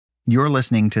You're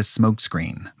listening to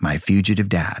Smokescreen, My Fugitive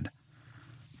Dad.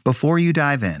 Before you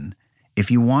dive in, if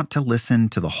you want to listen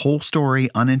to the whole story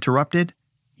uninterrupted,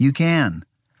 you can.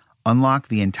 Unlock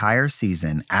the entire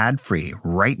season ad-free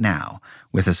right now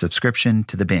with a subscription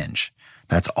to The Binge.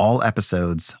 That's all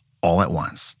episodes, all at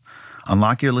once.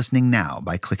 Unlock your listening now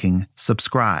by clicking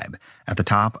subscribe at the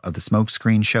top of the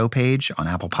Smokescreen show page on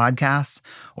Apple Podcasts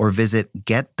or visit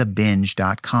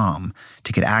getthebinge.com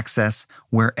to get access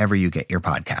wherever you get your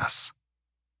podcasts.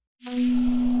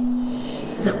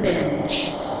 The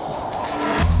Binge.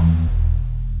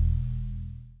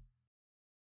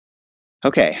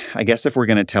 Okay, I guess if we're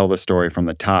going to tell the story from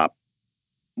the top,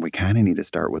 we kind of need to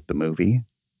start with the movie.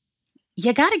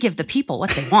 You got to give the people what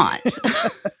they want.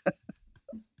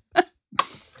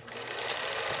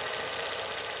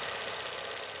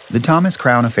 The Thomas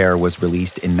Crown Affair was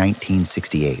released in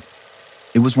 1968.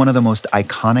 It was one of the most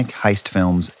iconic heist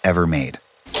films ever made.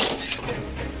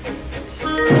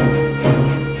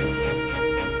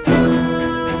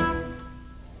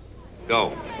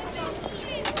 Go.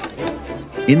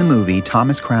 In the movie,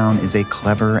 Thomas Crown is a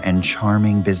clever and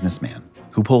charming businessman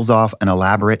who pulls off an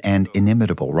elaborate and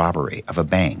inimitable robbery of a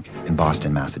bank in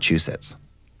Boston, Massachusetts.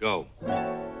 Go.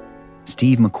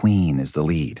 Steve McQueen is the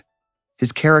lead.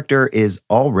 His character is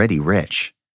already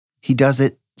rich. He does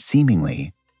it,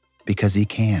 seemingly, because he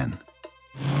can.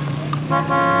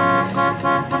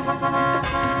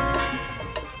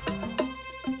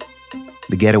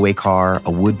 The getaway car,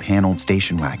 a wood-paneled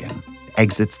station wagon,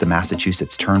 exits the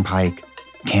Massachusetts Turnpike,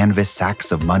 canvas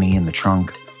sacks of money in the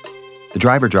trunk. The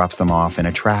driver drops them off in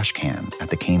a trash can at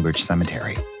the Cambridge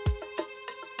Cemetery.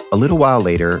 A little while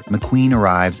later, McQueen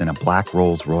arrives in a black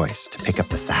Rolls-Royce to pick up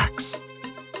the sacks.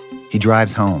 He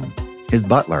drives home. His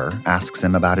butler asks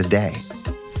him about his day.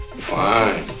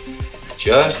 Fine.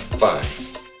 Just fine.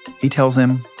 He tells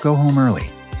him, go home early.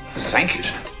 Thank you,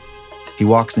 sir. He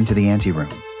walks into the anteroom,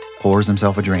 pours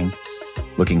himself a drink,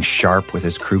 looking sharp with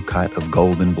his crew cut of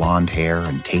golden blonde hair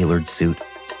and tailored suit.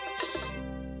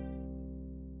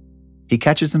 He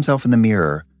catches himself in the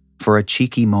mirror for a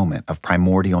cheeky moment of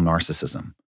primordial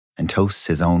narcissism and toasts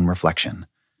his own reflection.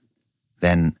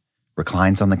 Then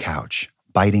reclines on the couch,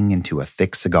 biting into a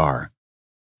thick cigar,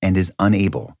 and is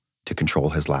unable to control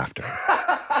his laughter.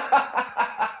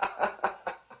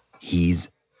 He's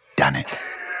done it.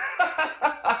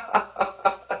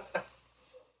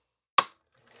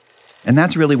 And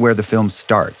that's really where the film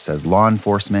starts, as law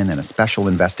enforcement and a special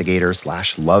investigator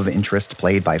 / love interest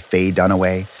played by Faye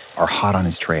Dunaway are hot on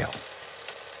his trail.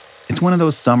 It's one of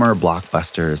those summer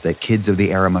blockbusters that kids of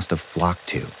the era must have flocked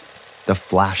to. The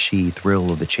flashy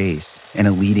thrill of the chase, and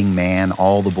a leading man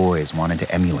all the boys wanted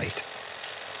to emulate.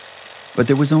 But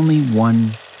there was only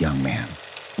one young man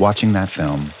watching that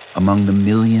film among the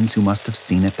millions who must have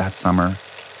seen it that summer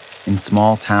in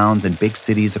small towns and big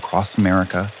cities across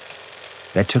America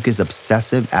that took his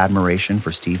obsessive admiration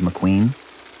for Steve McQueen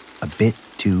a bit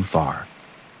too far.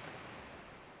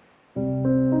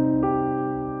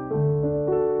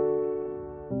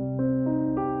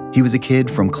 He was a kid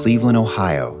from Cleveland,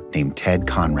 Ohio, named Ted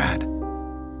Conrad.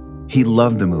 He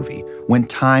loved the movie, went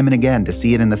time and again to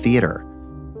see it in the theater.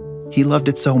 He loved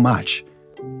it so much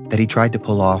that he tried to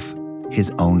pull off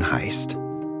his own heist.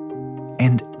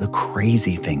 And the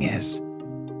crazy thing is,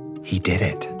 he did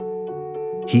it.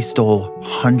 He stole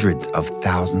hundreds of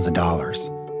thousands of dollars.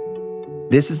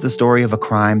 This is the story of a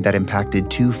crime that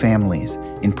impacted two families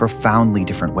in profoundly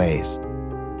different ways.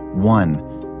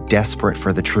 One, desperate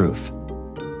for the truth,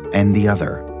 and the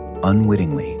other,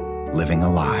 unwittingly living a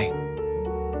lie.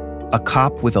 A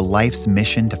cop with a life's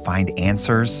mission to find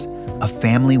answers, a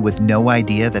family with no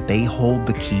idea that they hold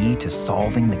the key to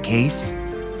solving the case,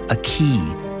 a key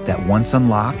that once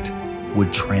unlocked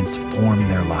would transform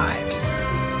their lives.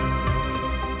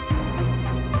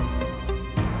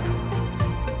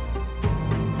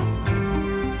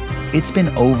 It's been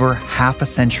over half a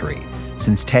century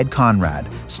since Ted Conrad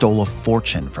stole a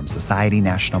fortune from Society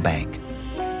National Bank.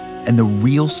 And the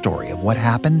real story of what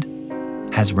happened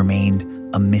has remained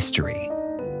a mystery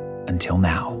until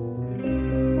now.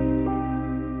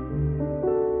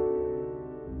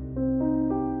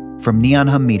 From Neon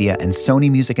Hum Media and Sony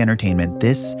Music Entertainment,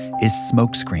 this is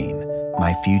Smokescreen,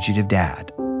 My Fugitive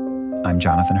Dad. I'm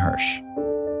Jonathan Hirsch.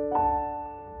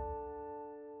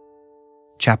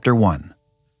 Chapter 1,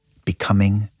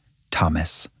 Becoming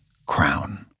Thomas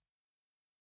Crown.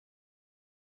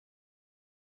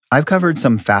 I've covered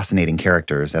some fascinating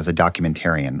characters as a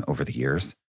documentarian over the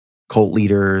years. Cult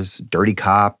leaders, dirty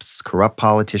cops, corrupt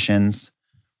politicians.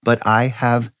 But I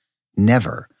have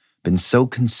never been so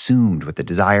consumed with the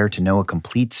desire to know a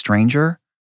complete stranger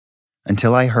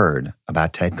until I heard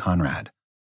about Ted Conrad.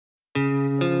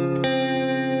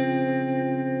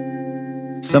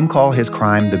 Some call his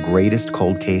crime the greatest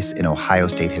cold case in Ohio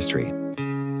state history.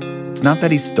 It's not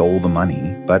that he stole the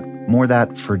money, but more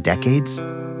that for decades,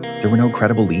 there were no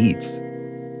credible leads.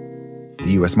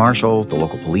 The U.S. Marshals, the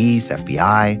local police,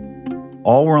 FBI,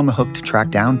 all were on the hook to track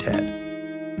down Ted.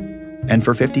 And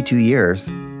for 52 years,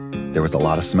 there was a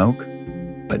lot of smoke,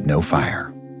 but no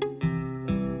fire.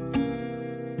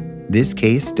 This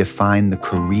case defined the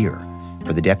career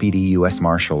for the Deputy U.S.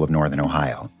 Marshal of Northern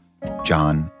Ohio,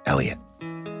 John Elliott.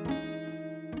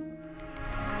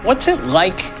 What's it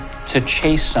like to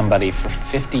chase somebody for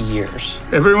 50 years?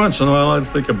 Every once in a while, I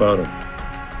think about it.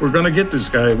 We're going to get this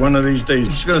guy one of these days.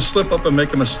 He's going to slip up and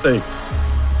make a mistake.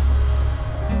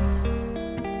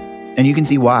 And you can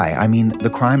see why. I mean, the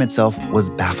crime itself was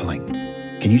baffling.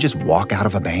 Can you just walk out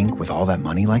of a bank with all that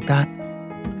money like that?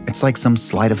 It's like some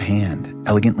sleight of hand,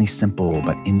 elegantly simple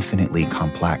but infinitely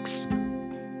complex.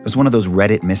 It was one of those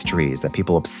Reddit mysteries that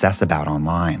people obsess about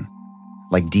online.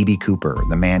 Like D.B. Cooper,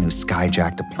 the man who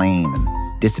skyjacked a plane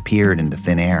and disappeared into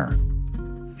thin air.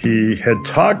 He had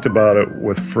talked about it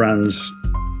with friends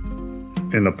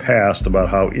in the past about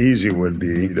how easy it would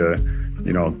be to,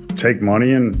 take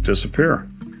money and disappear.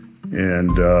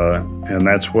 And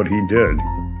that's what he did.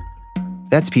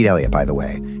 That's Pete Elliott, by the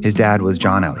way. His dad was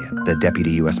John Elliott, the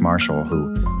Deputy U.S. Marshal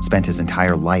who spent his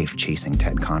entire life chasing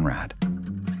Ted Conrad.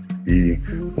 He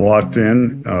walked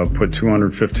in, put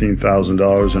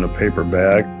 $215,000 in a paper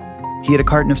bag. He had a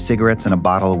carton of cigarettes and a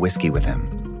bottle of whiskey with him.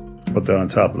 Put that on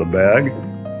top of the bag.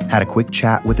 Had a quick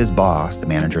chat with his boss, the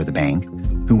manager of the bank,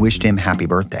 who wished him happy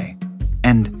birthday.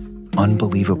 And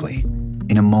unbelievably,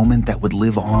 in a moment that would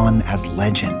live on as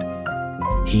legend,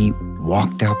 he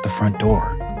walked out the front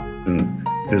door. And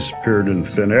disappeared in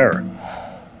thin air.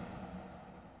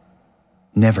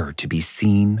 Never to be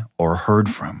seen or heard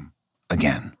from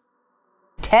again.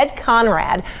 Ted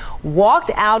Conrad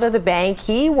walked out of the bank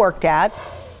he worked at.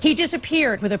 He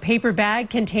disappeared with a paper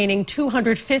bag containing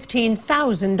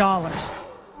 $215,000.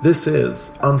 This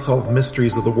is Unsolved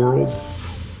Mysteries of the World.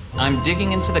 I'm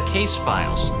digging into the case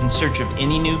files in search of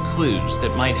any new clues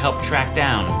that might help track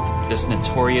down this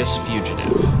notorious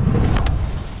fugitive.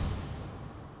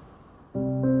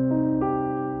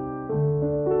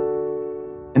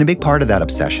 And a big part of that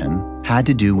obsession had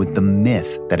to do with the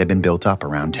myth that had been built up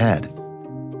around Ted.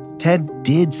 Ted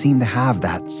did seem to have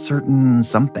that certain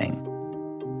something.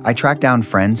 I tracked down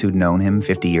friends who'd known him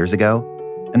 50 years ago,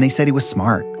 and they said he was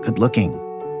smart, good-looking,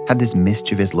 had this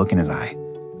mischievous look in his eye,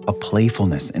 a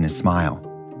playfulness in his smile,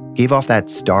 gave off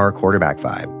that star quarterback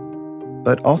vibe,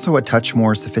 but also a touch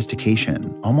more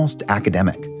sophistication, almost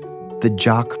academic, the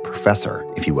jock professor,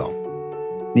 if you will.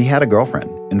 He had a girlfriend,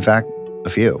 in fact,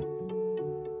 a few.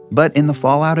 But in the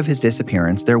fallout of his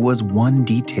disappearance, there was one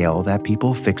detail that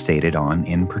people fixated on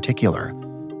in particular.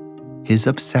 His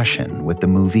obsession with the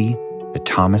movie, The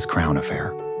Thomas Crown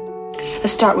Affair.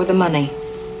 Let's start with the money.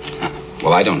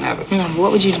 Well, I don't have it.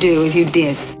 What would you do if you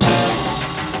did?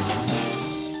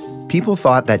 People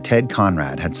thought that Ted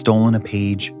Conrad had stolen a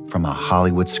page from a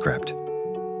Hollywood script.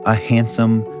 A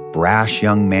handsome, brash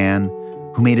young man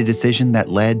who made a decision that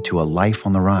led to a life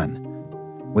on the run.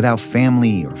 Without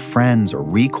family or friends or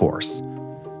recourse,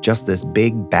 just this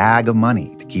big bag of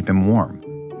money to keep him warm.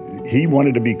 He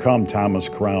wanted to become Thomas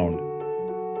Crown.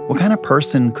 What kind of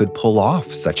person could pull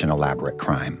off such an elaborate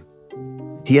crime?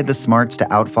 He had the smarts to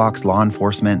outfox law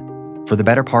enforcement for the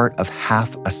better part of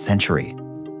half a century.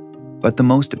 But the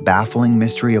most baffling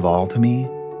mystery of all to me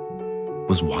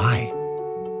was why?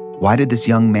 Why did this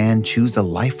young man choose a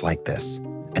life like this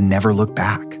and never look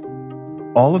back?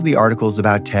 All of the articles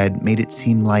about Ted made it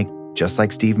seem like, just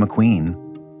like Steve McQueen,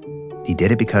 he did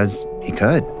it because he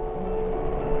could.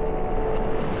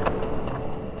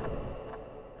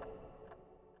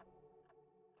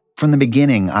 From the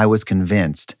beginning, I was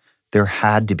convinced there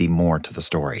had to be more to the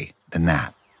story than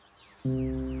that.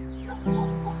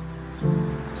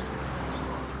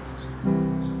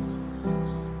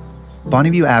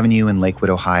 Bonneview Avenue in Lakewood,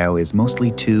 Ohio is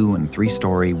mostly 2- and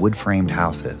 3-story wood-framed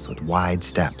houses with wide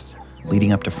steps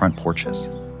leading up to front porches.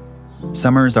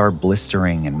 Summers are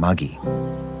blistering and muggy,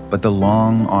 but the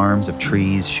long arms of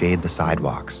trees shade the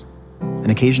sidewalks.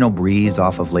 An occasional breeze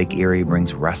off of Lake Erie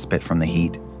brings respite from the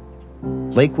heat.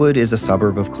 Lakewood is a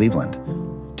suburb of Cleveland.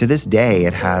 To this day,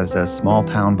 it has a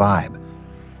small-town vibe.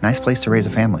 Nice place to raise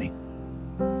a family.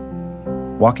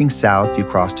 Walking south, you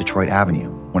cross Detroit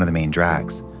Avenue, one of the main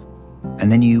drags.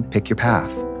 And then you pick your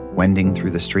path, wending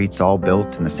through the streets all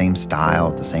built in the same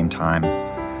style at the same time.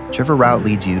 Whichever route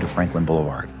leads you to Franklin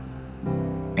Boulevard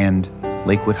and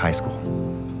Lakewood High School.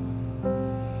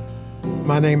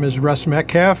 My name is Russ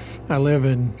Metcalf. I live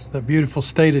in the beautiful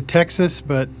state of Texas,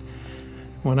 but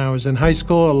when I was in high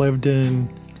school, I lived in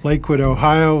Lakewood,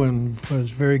 Ohio, and was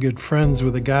very good friends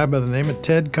with a guy by the name of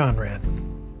Ted Conrad.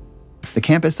 The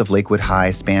campus of Lakewood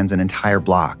High spans an entire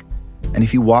block, and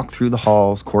if you walk through the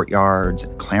halls, courtyards,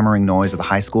 and clamoring noise of the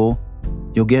high school,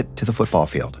 you'll get to the football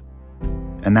field.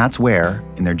 And that's where,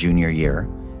 in their junior year,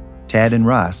 Ted and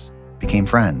Russ became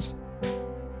friends.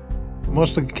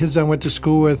 Most of the kids I went to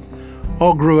school with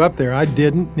all grew up there. I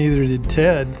didn't, neither did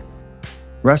Ted.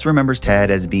 Russ remembers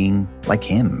Ted as being like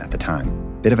him at the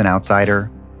time, bit of an outsider,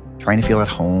 trying to feel at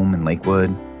home in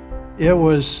Lakewood. It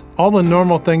was all the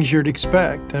normal things you'd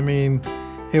expect. I mean,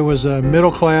 it was a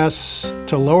middle class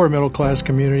to lower middle class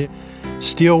community,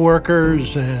 steel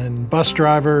workers and bus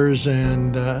drivers,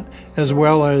 and as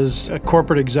well as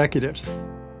corporate executives.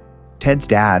 Ted's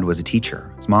dad was a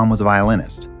teacher. His mom was a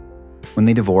violinist. When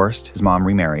they divorced, his mom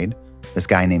remarried this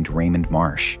guy named Raymond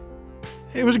Marsh.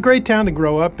 It was a great town to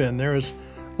grow up in. There was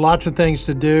lots of things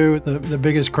to do. The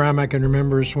biggest crime I can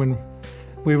remember is when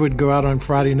we would go out on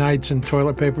Friday nights and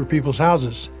toilet paper people's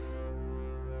houses.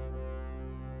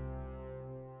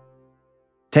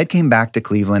 Ted came back to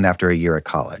Cleveland after a year at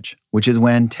college, which is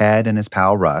when Ted and his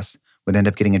pal Russ would end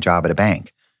up getting a job at a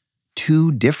bank.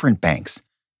 2 different banks,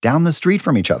 down the street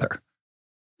from each other.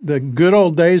 The good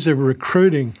old days of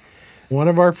recruiting. One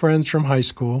of our friends from high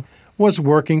school was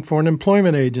working for an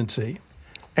employment agency.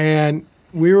 And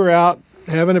we were out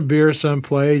having a beer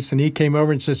someplace, and he came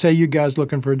over and said, "Hey, you guys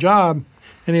looking for a job?"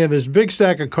 And he had this big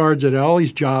stack of cards at all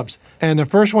these jobs. And the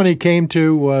first one he came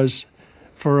to was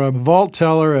for a vault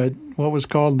teller at what was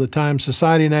called at the time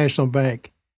Society National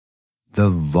Bank. The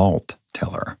vault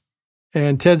teller.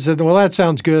 And Ted said, "Well, that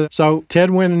sounds good." So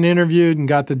Ted went and interviewed and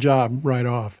got the job right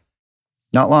off.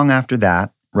 Not long after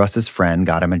that, Russ's friend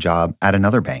got him a job at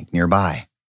another bank nearby.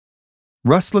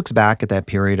 Russ looks back at that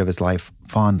period of his life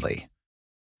fondly.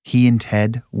 He and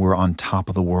Ted were on top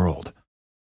of the world.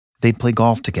 They'd play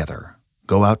golf together,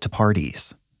 go out to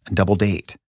parties, and double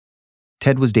date.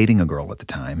 Ted was dating a girl at the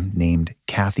time named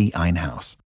Kathy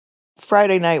Einhaus.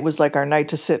 Friday night was like our night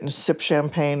to sit and sip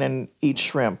champagne and eat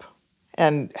shrimp.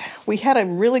 And we had a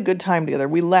really good time together.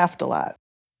 We laughed a lot.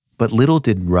 But little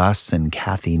did Russ and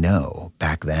Kathy know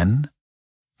back then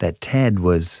that Ted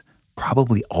was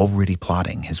probably already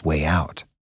plotting his way out.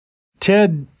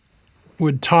 Ted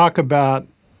would talk about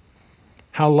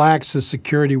how lax the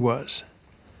security was.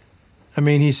 I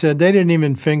mean, he said, "They didn't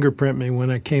even fingerprint me when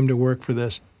I came to work for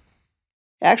this."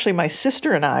 Actually, my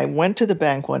sister and I went to the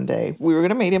bank one day. We were going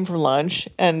to meet him for lunch,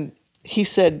 and he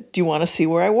said, "Do you want to see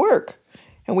where I work?"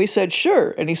 And we said,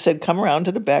 "Sure." And he said, "Come around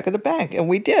to the back of the bank." And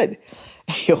we did.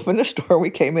 He opened the store,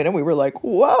 we came in, and we were like,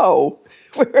 whoa,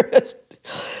 we're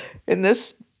in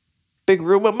this big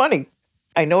room of money.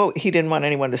 I know he didn't want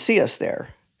anyone to see us there.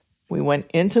 We went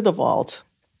into the vault,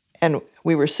 and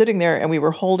we were sitting there, and we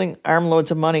were holding armloads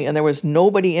of money, and there was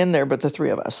nobody in there but the 3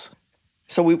 of us.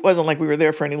 So it wasn't like we were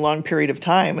there for any long period of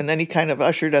time. And then he kind of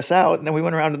ushered us out, and then we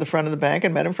went around to the front of the bank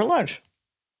and met him for lunch.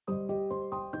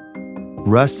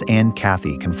 Russ and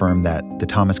Kathy confirmed that the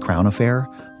Thomas Crown affair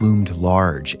loomed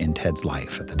large in Ted's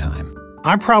life at the time.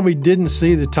 I probably didn't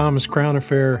see the Thomas Crown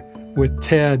affair with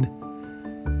Ted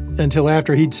until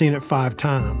after he'd seen it 5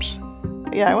 times.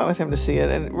 Yeah, I went with him to see it,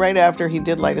 and right after he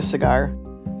did light a cigar.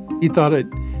 He thought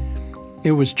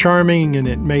it was charming, and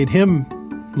it made him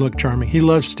look charming. He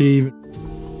loved Steve.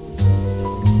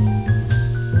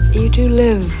 You do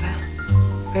live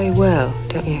very well,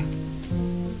 don't you?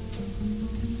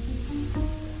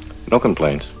 No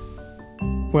complaints.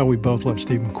 Well, we both love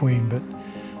Steve McQueen, but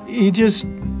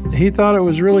he thought it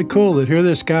was really cool that here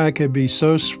this guy could be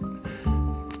so,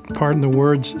 pardon the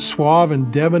words, suave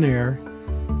and debonair,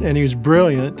 and he was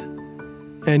brilliant,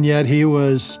 and yet he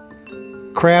was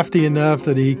crafty enough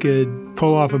that he could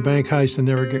pull off a bank heist and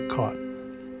never get caught.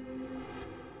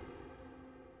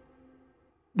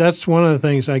 That's one of the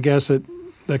things, I guess,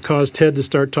 that caused Ted to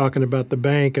start talking about the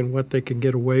bank and what they could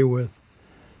get away with.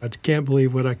 I can't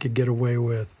believe what I could get away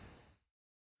with.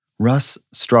 Russ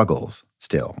struggles,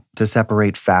 still, to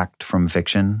separate fact from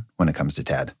fiction when it comes to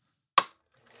Ted.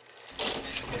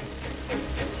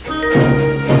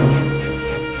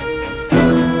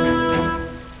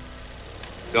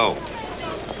 Go.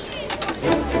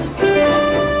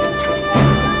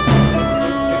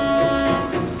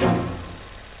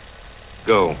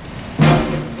 Go.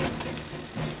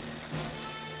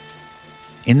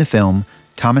 In the film,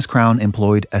 Thomas Crown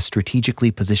employed a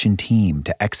strategically positioned team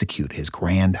to execute his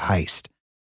grand heist.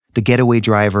 The getaway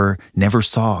driver never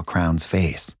saw Crown's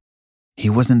face. He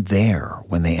wasn't there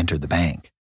when they entered the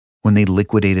bank, when they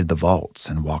liquidated the vaults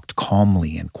and walked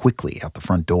calmly and quickly out the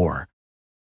front door.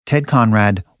 Ted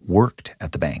Conrad worked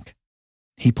at the bank.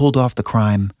 He pulled off the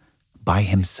crime by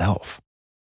himself.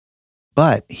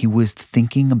 But he was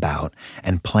thinking about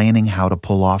and planning how to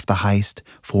pull off the heist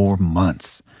for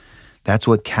months. That's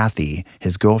what Kathy,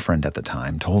 his girlfriend at the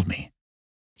time, told me.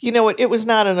 You know what? It was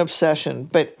not an obsession,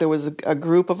 but there was a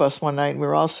group of us one night, and we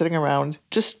were all sitting around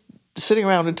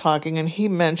and talking, and he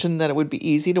mentioned that it would be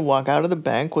easy to walk out of the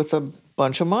bank with a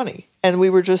bunch of money. And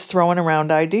we were just throwing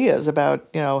around ideas about,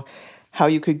 how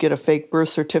you could get a fake birth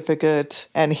certificate.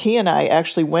 And he and I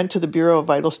actually went to the Bureau of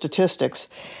Vital Statistics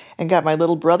and got my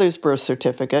little brother's birth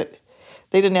certificate.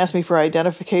 They didn't ask me for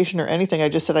identification or anything. I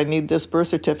just said I need this birth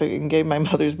certificate and gave my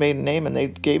mother's maiden name, and they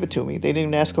gave it to me. They didn't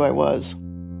even ask who I was.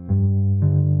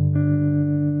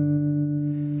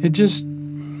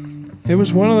 It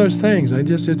was one of those things.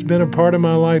 It's been a part of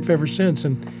my life ever since.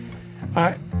 And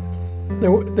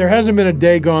there hasn't been a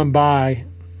day gone by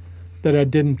that I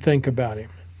didn't think about him.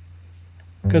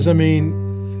 Because, it's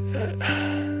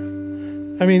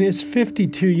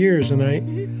 52 years, and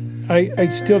I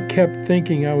still kept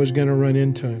thinking I was going to run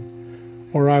into him,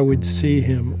 or I would see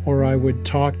him, or I would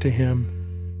talk to him.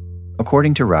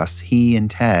 According to Russ, he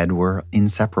and Ted were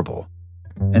inseparable.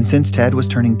 And since Ted was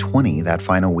turning 20 that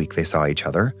final week they saw each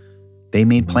other, they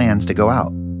made plans to go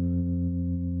out.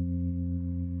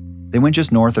 They went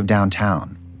just north of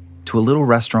downtown to a little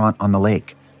restaurant on the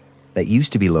lake that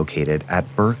used to be located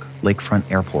at Burke Lakefront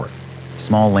Airport, a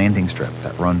small landing strip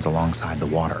that runs alongside the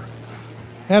water.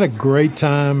 Had a great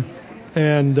time,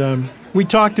 and we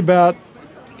talked about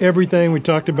everything. We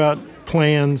talked about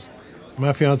plans.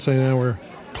 My fiance and I were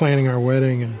planning our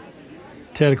wedding, and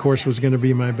Ted, of course, was going to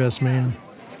be my best man.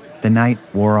 The night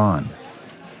wore on.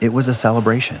 It was a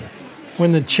celebration.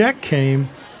 When the check came,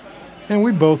 and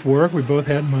we both worked, we both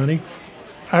had money,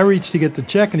 I reached to get the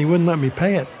check, and he wouldn't let me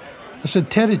pay it. I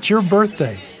said, Ted, it's your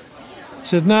birthday. He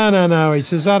says, no. He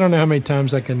says, I don't know how many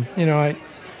times I can,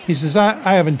 he says,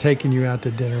 I haven't taken you out to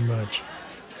dinner much.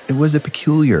 It was a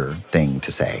peculiar thing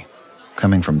to say,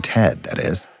 coming from Ted, that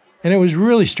is. And it was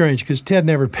really strange because Ted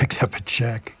never picked up a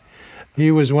check.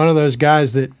 He was one of those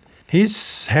guys that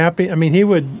he's happy. He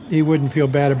wouldn't feel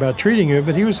bad about treating you,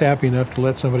 but he was happy enough to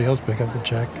let somebody else pick up the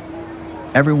check.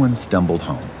 Everyone stumbled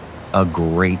home. A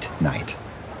great night.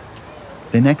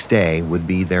 The next day would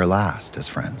be their last as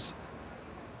friends.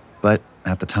 But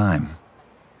at the time,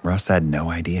 Russ had no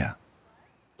idea.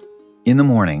 In the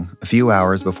morning, a few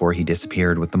hours before he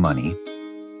disappeared with the money,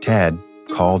 Ted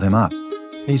called him up.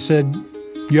 He said,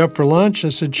 you up for lunch? I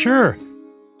said, sure.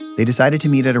 They decided to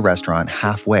meet at a restaurant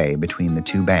halfway between the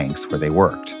two banks where they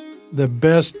worked. The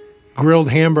best grilled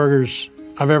hamburgers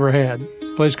I've ever had.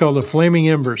 A place called the Flaming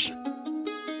Embers.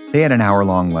 They had an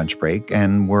hour-long lunch break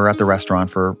and were at the restaurant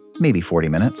for maybe 40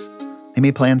 minutes. They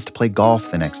made plans to play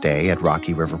golf the next day at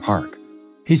Rocky River Park.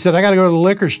 He said, I got to go to the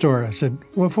liquor store. I said,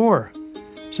 what for?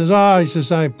 He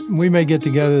says, we may get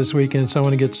together this weekend, so I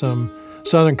want to get some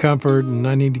Southern Comfort, and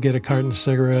I need to get a carton of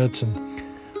cigarettes. And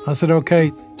I said,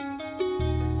 okay.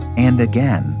 And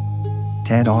again,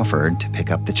 Ted offered to pick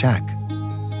up the check.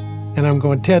 And I'm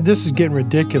going, Ted, this is getting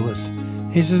ridiculous.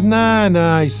 He says,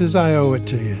 nah. He says, I owe it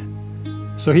to you.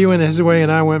 So he went his way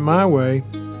and I went my way.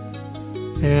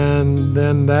 And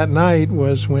then that night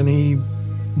was when he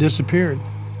disappeared.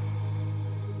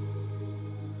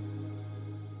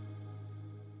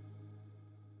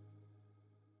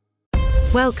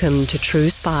 Welcome to True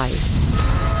Spies,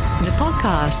 the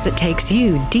podcast that takes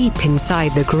you deep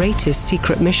inside the greatest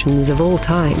secret missions of all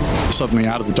time. Suddenly,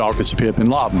 out of the darkness appeared Bin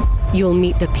Laden. You'll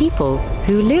meet the people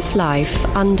who live life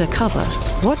undercover.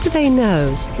 What do they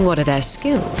know? What are their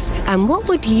skills? And what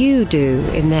would you do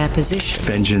in their position?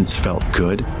 Vengeance felt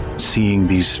good. Seeing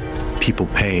these people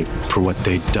pay for what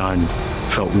they'd done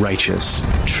felt righteous.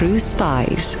 True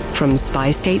Spies from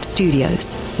Spyscape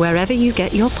Studios, wherever you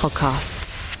get your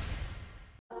podcasts.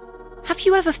 Have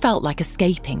you ever felt like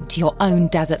escaping to your own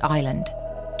desert island?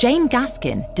 Jane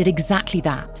Gaskin did exactly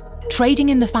that, trading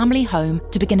in the family home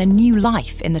to begin a new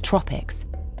life in the tropics.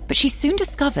 But she soon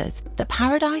discovers that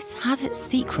paradise has its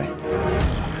secrets.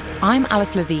 I'm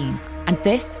Alice Levine, and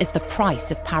this is The Price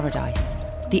of Paradise,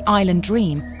 the island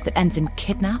dream that ends in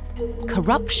kidnap,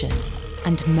 corruption,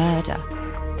 and murder.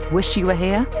 Wish you were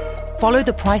here? Follow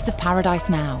The Price of Paradise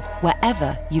now,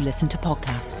 wherever you listen to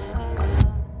podcasts.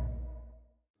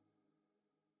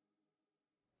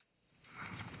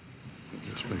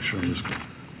 Make sure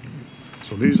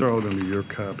so these are all going to be your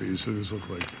copies. So these look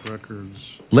like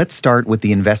records. Let's start with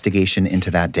the investigation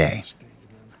into that day.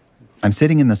 I'm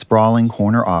sitting in the sprawling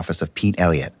corner office of Pete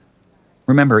Elliott.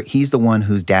 Remember, he's the one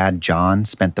whose dad, John,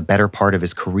 spent the better part of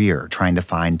his career trying to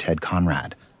find Ted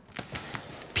Conrad.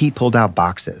 Pete pulled out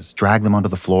boxes, dragged them onto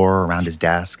the floor around his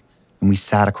desk, and we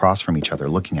sat across from each other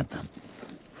looking at them.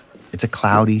 It's a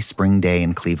cloudy spring day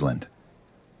in Cleveland.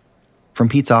 From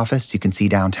Pete's office, you can see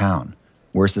downtown,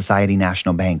 where Society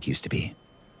National Bank used to be,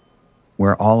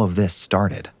 where all of this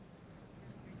started.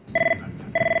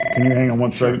 Can you hang on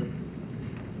one second?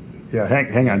 Yeah,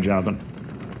 hang on, Jonathan.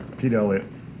 Pete Elliott.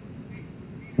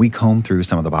 We comb through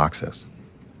some of the boxes.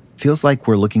 Feels like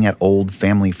we're looking at old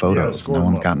family photos no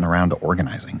one's gotten around to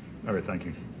organizing. All right, thank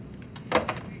you.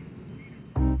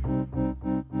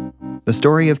 The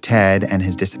story of Ted and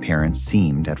his disappearance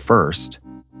seemed, at first,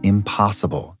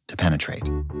 impossible to penetrate.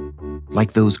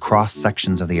 Like those cross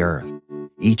sections of the earth,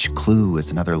 each clue is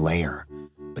another layer,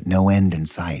 but no end in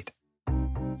sight.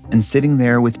 And sitting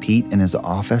there with Pete in his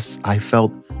office, I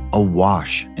felt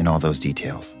awash in all those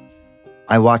details.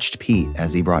 I watched Pete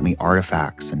as he brought me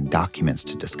artifacts and documents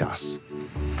to discuss.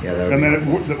 Yeah, and then,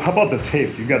 how about the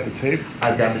tape? You got the tape?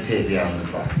 I've got the tape, yeah, in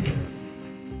this box.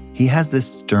 He has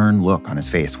this stern look on his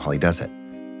face while he does it.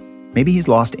 Maybe he's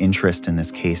lost interest in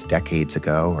this case decades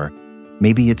ago, or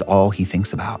maybe it's all he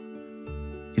thinks about.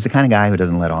 He's the kind of guy who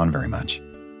doesn't let on very much.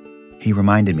 He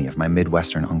reminded me of my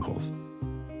Midwestern uncles.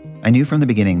 I knew from the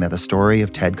beginning that the story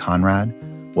of Ted Conrad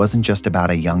wasn't just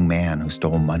about a young man who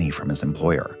stole money from his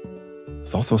employer.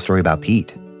 It's also a story about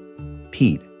Pete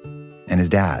and his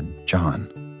dad, John.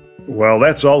 Well,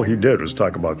 that's all he did was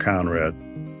talk about Conrad.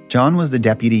 John was the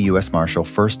deputy U.S. Marshal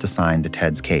first assigned to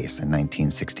Ted's case in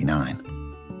 1969.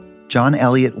 John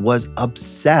Elliott was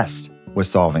obsessed with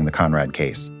solving the Conrad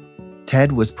case.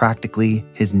 Ted was practically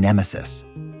his nemesis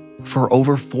for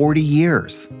over 40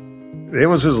 years. It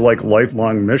was his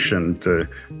lifelong mission to,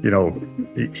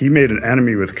 he made an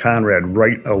enemy with Conrad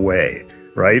right away.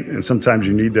 Right? And sometimes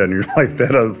you need that in your life,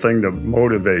 that other thing to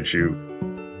motivate you.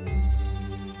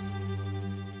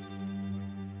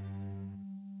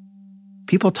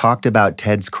 People talked about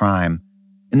Ted's crime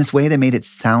in this way that made it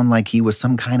sound like he was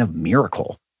some kind of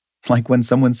miracle, like when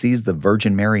someone sees the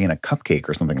Virgin Mary in a cupcake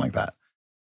or something like that.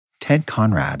 Ted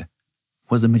Conrad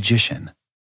was a magician.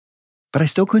 But I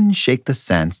still couldn't shake the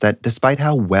sense that despite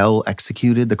how well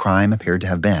executed the crime appeared to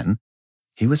have been,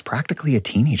 he was practically a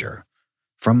teenager.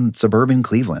 From suburban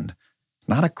Cleveland,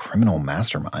 not a criminal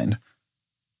mastermind.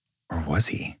 Or was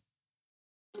he?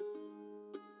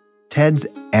 Ted's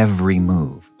every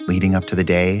move leading up to the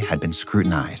day had been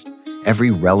scrutinized.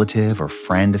 Every relative or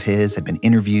friend of his had been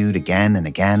interviewed again and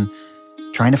again,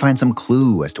 trying to find some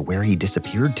clue as to where he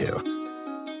disappeared to,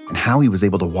 and how he was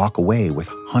able to walk away with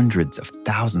hundreds of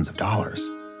thousands of dollars.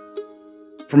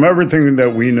 From everything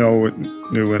that we knew in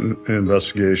the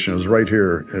investigation, it was right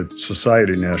here at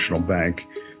Society National Bank.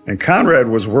 And Conrad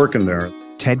was working there.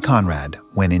 Ted Conrad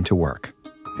went into work.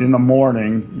 In the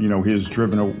morning, he was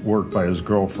driven to work by his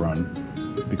girlfriend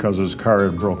because his car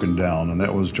had broken down. And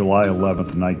that was July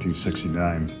 11th,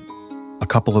 1969. A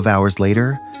couple of hours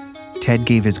later, Ted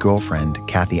gave his girlfriend,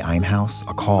 Kathy Einhaus,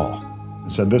 a call. He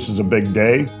said, "This is a big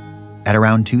day." At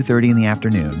around 2:30 in the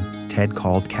afternoon, Ted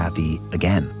called Kathy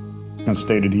again. And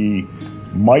stated he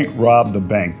might rob the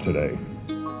bank today.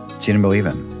 She didn't believe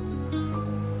him.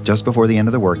 Just before the end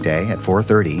of the workday, at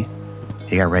 4:30,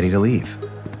 he got ready to leave.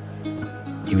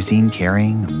 He was seen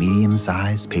carrying a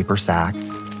medium-sized paper sack,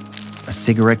 a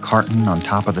cigarette carton on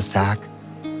top of the sack.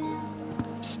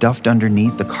 Stuffed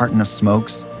underneath the carton of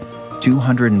smokes,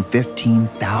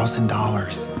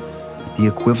 $215,000, the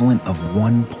equivalent of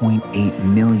 $1.8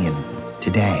 million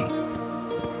today.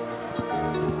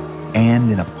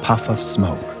 And in a puff of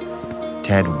smoke,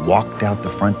 Ted walked out the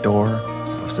front door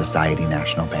of Society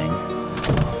National Bank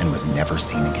and was never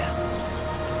seen again.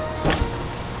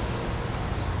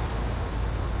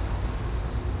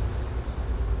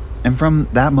 And from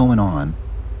that moment on,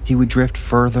 he would drift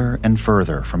further and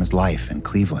further from his life in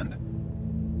Cleveland,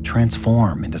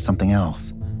 transform into something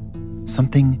else,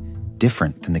 something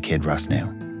different than the kid Russ knew,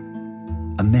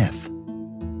 a myth.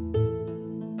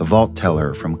 The vault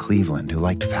teller from Cleveland who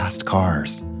liked fast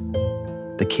cars,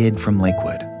 the kid from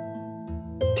Lakewood,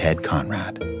 Ted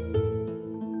Conrad.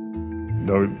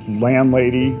 The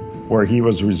landlady where he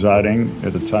was residing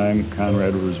at the time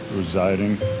Conrad was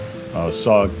residing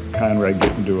saw Conrad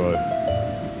get into a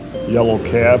yellow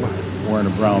cab wearing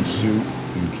a brown suit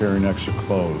and carrying extra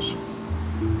clothes.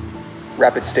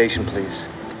 Rapid Station, please.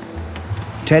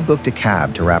 Ted booked a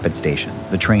cab to Rapid Station,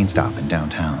 the train stop in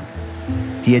downtown.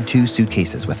 He had 2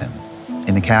 suitcases with him.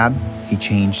 In the cab, he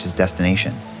changed his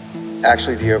destination.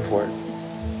 Actually, the airport.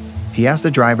 He asked the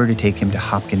driver to take him to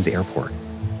Hopkins Airport.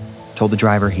 Told the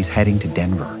driver he's heading to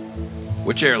Denver.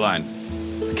 Which airline?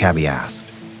 The cabbie asked.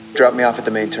 Drop me off at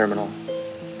the main terminal.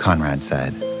 Conrad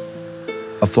said.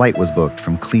 A flight was booked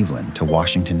from Cleveland to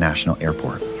Washington National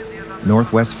Airport,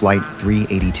 Northwest Flight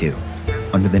 382,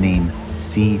 under the name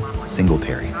C.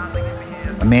 Singletary.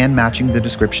 A man matching the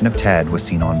description of Ted was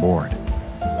seen on board.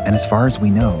 And as far as we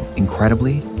know,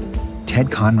 incredibly,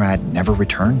 Ted Conrad never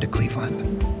returned to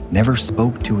Cleveland, never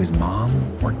spoke to his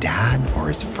mom or dad or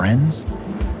his friends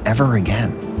ever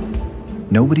again.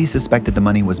 Nobody suspected the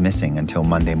money was missing until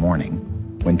Monday morning,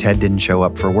 when Ted didn't show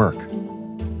up for work.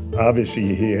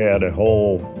 Obviously, he had a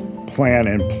whole plan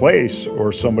in place,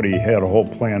 or somebody had a whole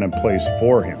plan in place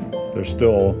for him. There's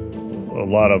still a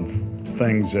lot of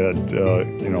things that,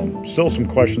 still some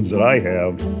questions that I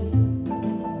have.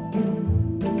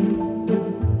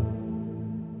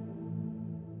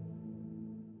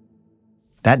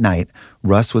 That night,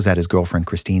 Russ was at his girlfriend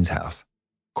Christine's house.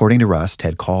 According to Russ,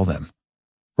 Ted called him.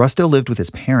 Russ still lived with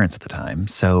his parents at the time,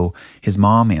 so his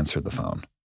mom answered the phone.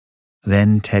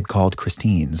 Then Ted called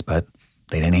Christine's, but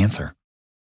they didn't answer.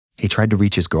 He tried to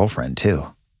reach his girlfriend, too.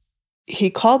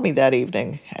 He called me that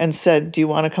evening and said, "Do you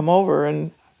want to come over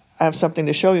and I have something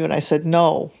to show you?" And I said,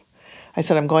 "No." I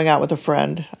said, "I'm going out with a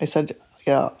friend." I said,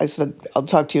 "I'll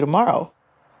talk to you tomorrow."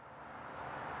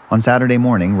 On Saturday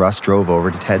morning, Russ drove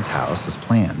over to Ted's house as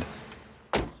planned.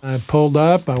 I pulled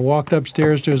up, I walked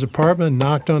upstairs to his apartment,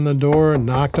 knocked on the door, and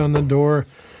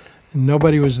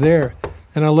nobody was there.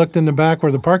 And I looked in the back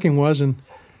where the parking was, and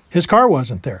his car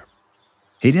wasn't there.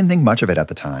 He didn't think much of it at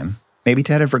the time. Maybe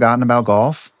Ted had forgotten about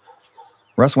golf.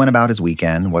 Russ went about his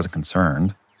weekend, wasn't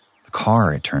concerned. The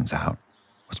car, it turns out,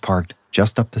 was parked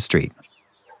just up the street.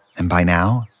 And by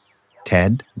now,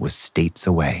 Ted was states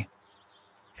away.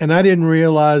 And I didn't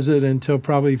realize it until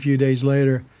probably a few days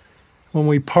later. When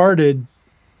we parted,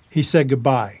 he said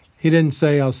goodbye. He didn't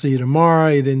say, "I'll see you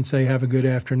tomorrow." He didn't say, "Have a good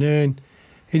afternoon."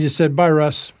 He just said, "Bye,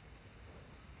 Russ."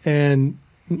 And,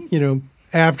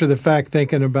 after the fact,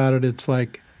 thinking about it, it's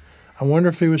like, I wonder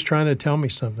if he was trying to tell me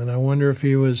something. I wonder if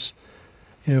he was,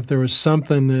 if there was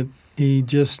something that he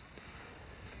just,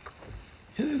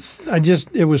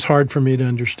 it was hard for me to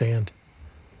understand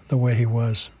the way he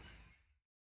was.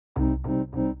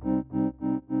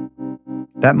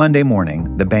 That Monday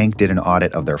morning, the bank did an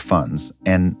audit of their funds,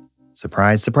 and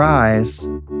surprise, surprise,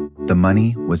 the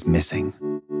money was missing.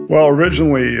 Well,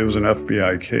 originally it was an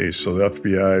FBI case, so the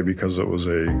FBI, because it was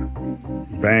a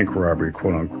bank robbery,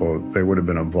 quote unquote, they would have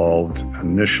been involved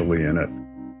initially in it.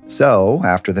 So,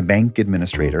 after the bank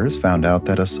administrators found out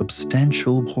that a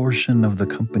substantial portion of the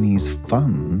company's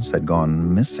funds had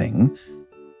gone missing,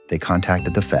 they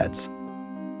contacted the feds.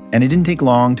 And it didn't take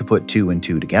long to put two and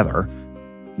two together.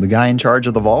 The guy in charge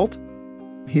of the vault,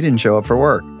 he didn't show up for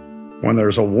work. When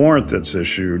there's a warrant that's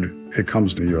issued, it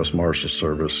comes to the U.S. Marshal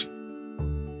Service.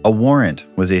 A warrant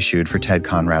was issued for Ted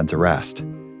Conrad's arrest.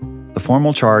 The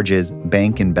formal charge is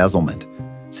bank embezzlement,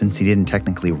 since he didn't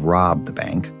technically rob the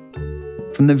bank.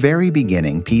 From the very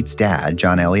beginning, Pete's dad,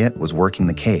 John Elliott, was working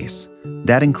the case.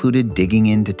 That included digging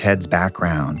into Ted's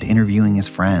background, interviewing his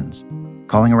friends,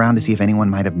 calling around to see if anyone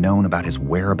might have known about his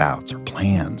whereabouts or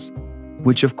plans,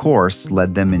 which of course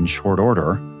led them in short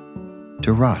order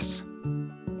to Russ.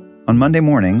 On Monday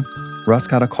morning, Russ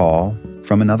got a call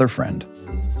from another friend.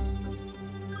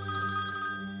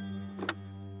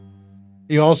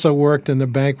 He also worked in the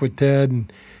bank with Ted,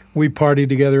 and we partied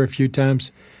together a few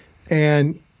times.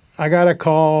 And I got a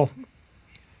call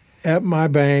at my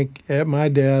bank, at my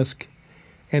desk,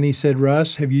 and he said,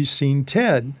 "Russ, have you seen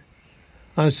Ted?"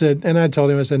 I said, and I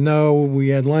told him, I said, "No, we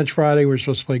had lunch Friday. We were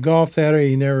supposed to play golf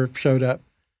Saturday. He never showed up."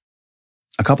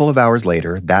 A couple of hours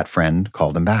later, that friend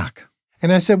called him back.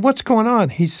 And I said, "What's going on?"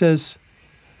 He says,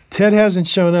 "Ted hasn't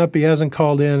shown up. He hasn't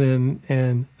called in,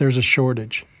 and there's a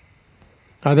shortage."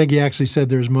 I think he actually said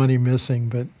there's money missing,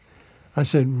 but I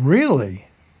said, "Really?"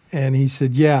 And he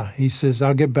said, "Yeah." He says,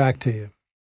 "I'll get back to you."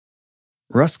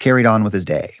 Russ carried on with his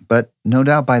day, but no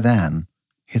doubt by then,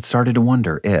 he'd started to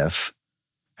wonder if,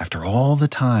 after all the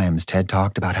times Ted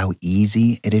talked about how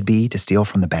easy it'd be to steal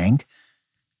from the bank,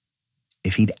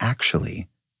 if he'd actually,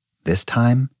 this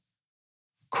time,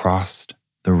 crossed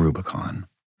the Rubicon.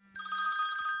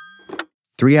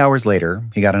 3 hours later,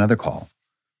 he got another call.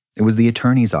 It was the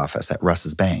attorney's office at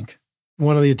Russ's bank.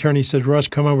 One of the attorneys said, "Russ,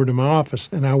 come over to my office."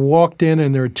 And I walked in,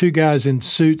 and there were two guys in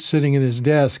suits sitting at his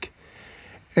desk.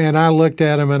 And I looked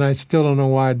at him, and I still don't know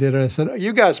why I did it. I said,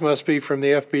 "You guys must be from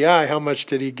the FBI. How much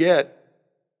did he get?"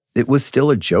 It was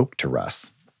still a joke to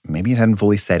Russ. Maybe it hadn't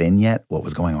fully set in yet what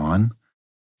was going on.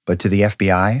 But to the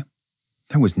FBI,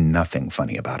 there was nothing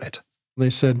funny about it. They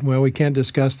said, "Well, we can't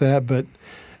discuss that, but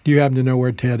do you happen to know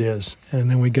where Ted is?"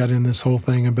 And then we got in this whole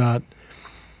thing about,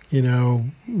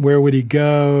 where would he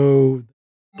go?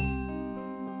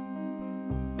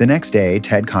 The next day,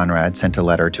 Ted Conrad sent a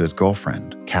letter to his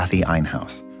girlfriend, Kathy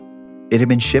Einhaus. It had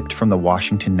been shipped from the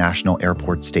Washington National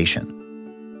Airport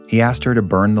station. He asked her to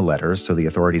burn the letters so the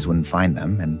authorities wouldn't find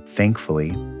them, and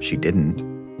thankfully, she didn't.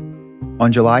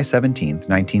 On July 17,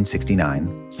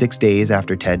 1969, 6 days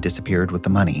after Ted disappeared with the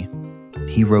money,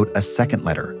 he wrote a second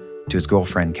letter to his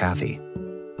girlfriend, Kathy.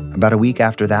 About a week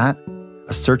after that,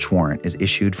 a search warrant is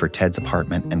issued for Ted's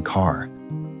apartment and car.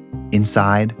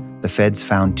 Inside, the feds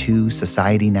found 2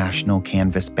 Society National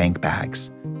canvas bank bags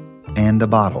and a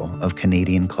bottle of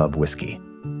Canadian Club whiskey.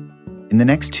 In the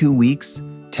next 2 weeks,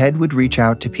 Ted would reach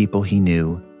out to people he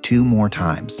knew 2 more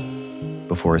times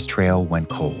before his trail went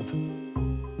cold.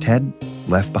 Ted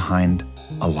left behind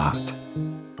a lot.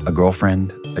 A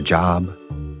girlfriend, a job,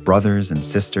 brothers and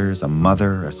sisters, a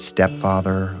mother, a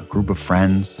stepfather, a group of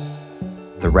friends.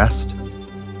 The rest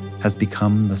has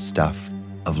become the stuff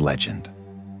of legend.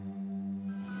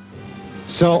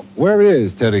 So, where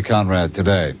is Teddy Conrad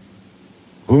today?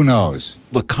 Who knows?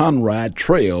 The Conrad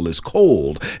Trail is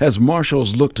cold as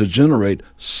marshals look to generate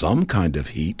some kind of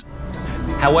heat.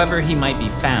 However he might be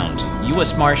found,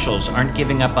 U.S. Marshals aren't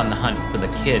giving up on the hunt for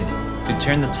the kid who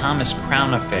turned the Thomas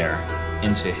Crown affair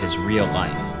into his real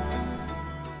life.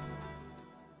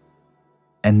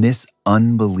 And this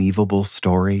unbelievable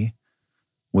story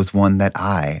was one that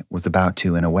I was about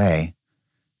to, in a way,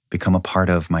 become a part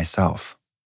of myself.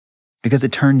 Because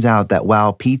it turns out that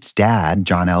while Pete's dad,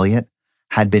 John Elliott,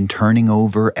 had been turning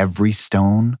over every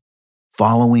stone,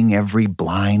 following every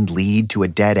blind lead to a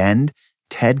dead end,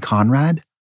 Ted Conrad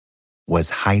was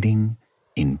hiding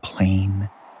in plain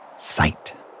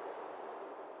sight.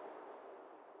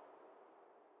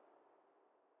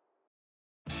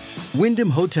 Wyndham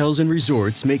Hotels and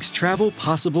Resorts makes travel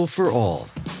possible for all.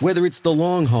 Whether it's the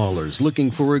long haulers looking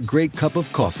for a great cup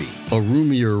of coffee, a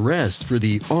roomier rest for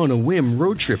the on-a-whim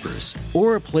road trippers,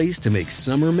 or a place to make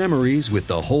summer memories with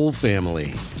the whole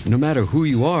family. No matter who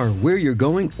you are, where you're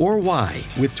going, or why,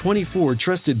 with 24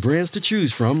 trusted brands to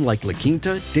choose from like La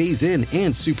Quinta, Days Inn,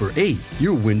 and Super 8,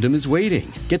 your Wyndham is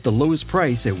waiting. Get the lowest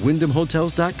price at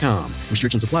WyndhamHotels.com.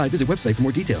 Restrictions apply. Visit website for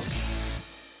more details.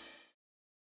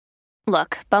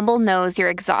 Look, Bumble knows you're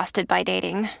exhausted by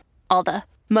dating. All the,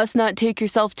 must not take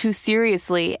yourself too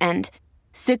seriously, and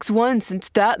 6'1" since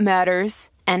that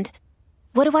matters, and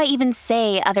what do I even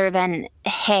say other than,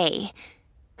 hey?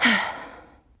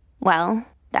 Well,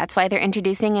 that's why they're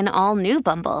introducing an all-new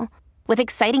Bumble, with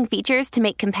exciting features to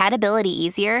make compatibility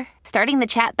easier, starting the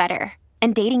chat better,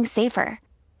 and dating safer.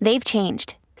 They've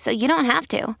changed, so you don't have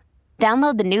to.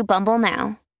 Download the new Bumble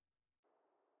now.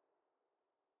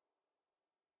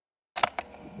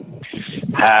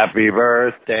 Happy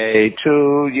birthday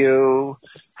to you.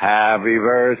 Happy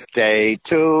birthday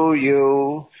to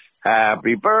you.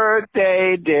 Happy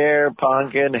birthday, dear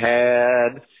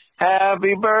Pumpkinhead.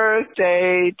 Happy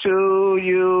birthday to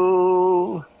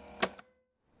you.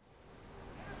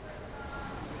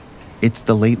 It's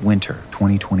the late winter,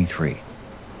 2023.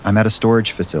 I'm at a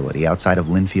storage facility outside of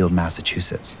Linfield,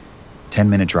 Massachusetts,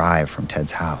 10-minute drive from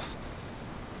Ted's house.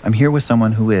 I'm here with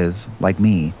someone who is, like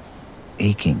me,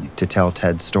 aching to tell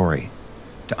Ted's story,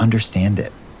 to understand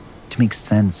it, to make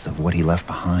sense of what he left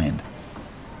behind.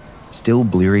 Still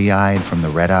bleary-eyed from the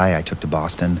red-eye I took to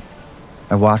Boston,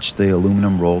 I watched the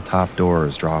aluminum roll-top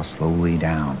doors draw slowly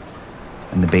down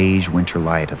and the beige winter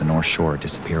light of the North Shore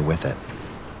disappear with it.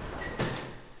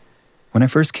 When I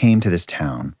first came to this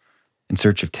town in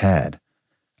search of Ted,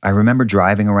 I remember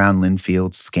driving around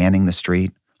Linfield, scanning the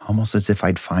street, almost as if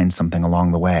I'd find something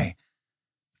along the way.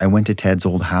 I went to Ted's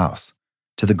old house,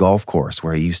 to the golf course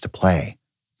where he used to play.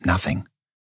 Nothing.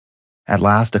 At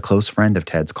last, a close friend of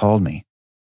Ted's called me.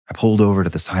 I pulled over to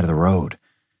the side of the road.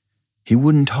 He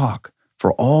wouldn't talk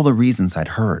for all the reasons I'd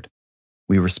heard.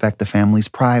 We respect the family's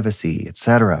privacy,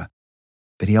 etc.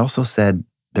 But he also said,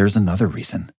 there's another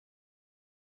reason.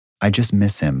 I just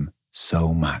miss him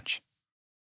so much.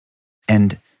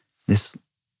 And this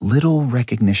little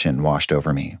recognition washed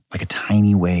over me like a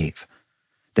tiny wave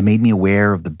that made me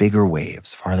aware of the bigger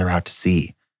waves farther out to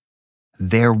sea.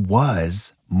 There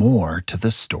was more to the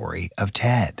story of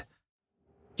Ted.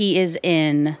 He is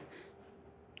in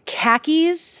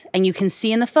khakis, and you can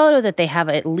see in the photo that they have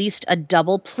at least a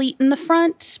double pleat in the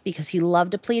front because he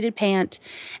loved a pleated pant,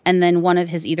 and then one of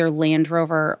his either Land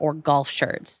Rover or golf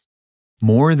shirts.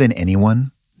 More than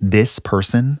anyone, this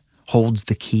person holds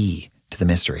the key to the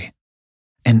mystery.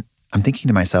 And I'm thinking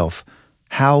to myself,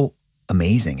 how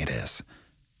amazing it is.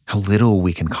 How little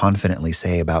we can confidently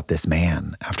say about this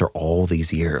man after all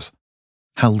these years.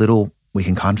 How little we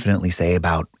can confidently say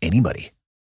about anybody.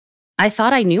 I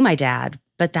thought I knew my dad,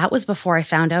 but that was before I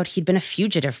found out he'd been a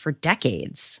fugitive for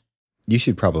decades. You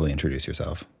should probably introduce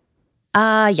yourself.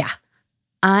 Yeah.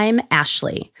 I'm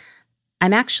Ashley.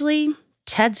 I'm actually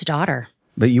Ted's daughter.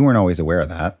 But you weren't always aware of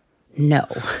that. No.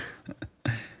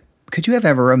 Could you have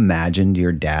ever imagined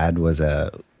your dad was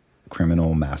a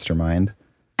criminal mastermind?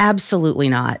 Absolutely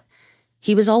not.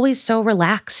 He was always so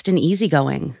relaxed and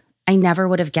easygoing. I never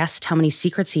would have guessed how many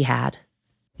secrets he had.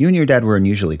 You and your dad were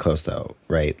unusually close, though,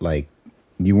 right? Like,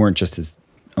 you weren't just his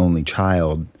only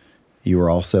child. You were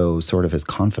also sort of his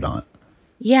confidant.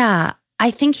 Yeah, I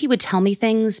think he would tell me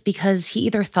things because he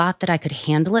either thought that I could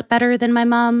handle it better than my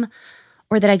mom,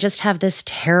 or that I just have this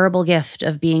terrible gift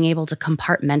of being able to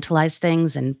compartmentalize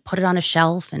things and put it on a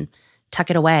shelf and tuck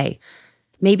it away.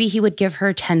 Maybe he would give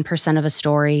her 10% of a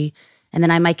story, and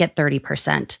then I might get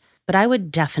 30%, but I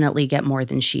would definitely get more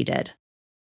than she did.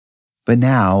 But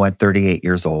now, at 38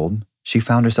 years old, she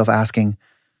found herself asking,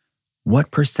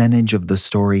 what percentage of the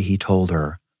story he told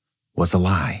her was a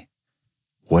lie?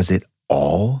 Was it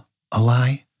all a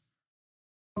lie?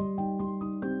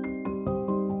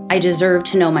 I deserve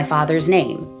to know my father's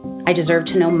name. I deserve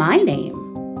to know my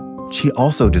name. She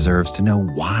also deserves to know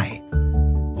why.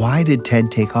 Why did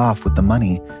Ted take off with the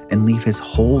money and leave his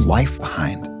whole life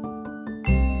behind?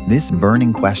 This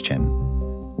burning question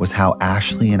was how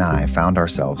Ashley and I found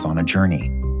ourselves on a journey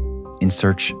in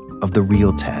search of the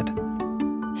real Ted.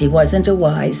 He wasn't a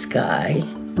wise guy.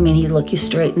 I mean, he'd look you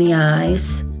straight in the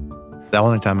eyes. The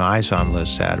only time I saw him was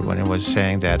sad when he was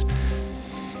saying that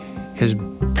his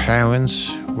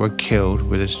parents were killed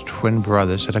with his twin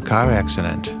brothers at a car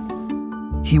accident.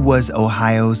 He was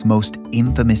Ohio's most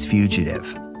infamous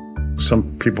fugitive.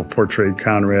 Some people portrayed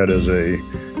Conrad as a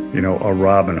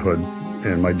Robin Hood,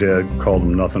 and my dad called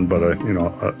him nothing but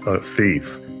a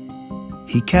thief.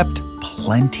 He kept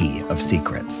plenty of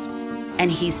secrets.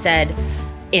 And he said,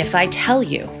 if I tell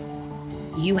you,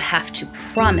 you have to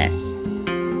promise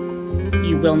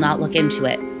you will not look into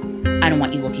it. I don't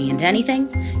want you looking into anything.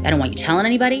 I don't want you telling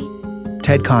anybody.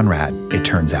 Ted Conrad, it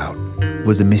turns out,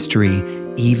 was a mystery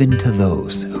even to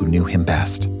those who knew him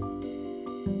best.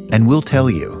 And we'll tell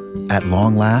you, at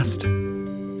long last,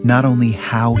 not only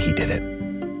how he did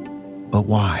it, but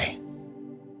why.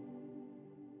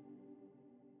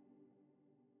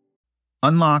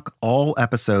 Unlock all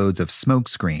episodes of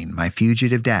Smokescreen, My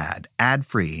Fugitive Dad,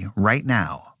 ad-free right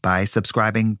now by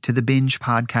subscribing to the Binge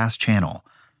Podcast channel.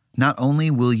 Not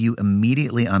only will you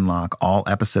immediately unlock all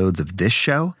episodes of this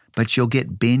show, but you'll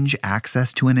get binge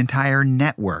access to an entire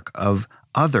network of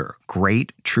other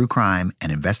great true crime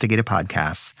and investigative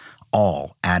podcasts,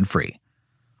 all ad-free.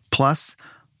 Plus,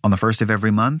 on the first of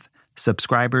every month,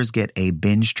 subscribers get a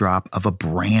binge drop of a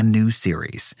brand new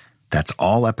series. That's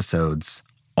all episodes,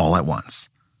 all at once.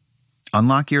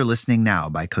 Unlock your listening now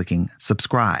by clicking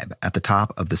subscribe at the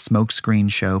top of the Smokescreen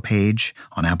Show page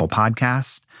on Apple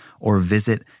Podcasts, or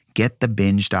visit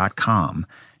getthebinge.com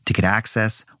to get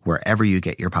access wherever you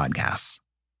get your podcasts.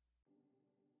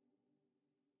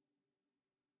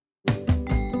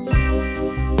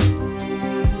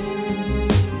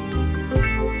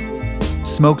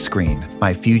 Smokescreen,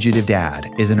 My Fugitive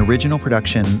Dad is an original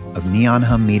production of Neon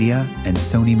Hum Media and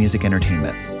Sony Music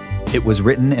Entertainment. It was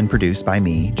written and produced by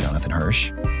me, Jonathan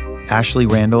Hirsch. Ashley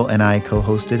Randall and I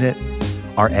co-hosted it.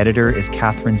 Our editor is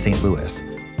Catherine St. Louis.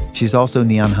 She's also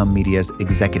Neon Hum Media's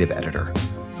executive editor.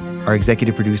 Our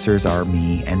executive producers are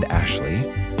me and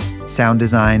Ashley. Sound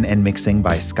design and mixing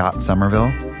by Scott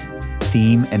Somerville.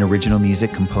 Theme and original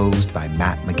music composed by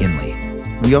Matt McGinley.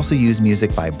 We also use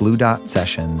music by Blue Dot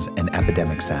Sessions and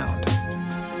Epidemic Sound.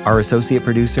 Our associate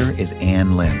producer is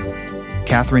Ann Lim.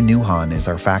 Catherine Newhan is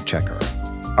our fact checker.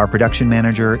 Our production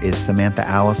manager is Samantha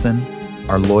Allison.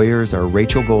 Our lawyers are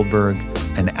Rachel Goldberg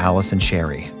and Allison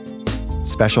Sherry.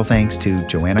 Special thanks to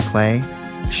Joanna Clay,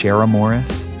 Shara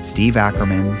Morris, Steve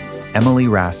Ackerman, Emily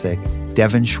Rassick,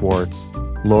 Devin Schwartz,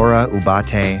 Laura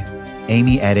Ubate,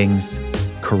 Amy Eddings,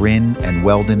 Corinne and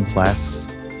Weldon Pless,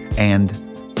 and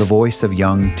the voice of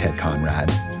young Ted Conrad,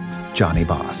 Johnny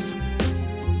Boss.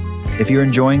 If you're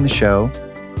enjoying the show,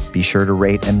 be sure to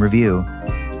rate and review.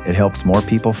 It helps more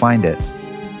people find it.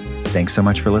 Thanks so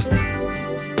much for listening.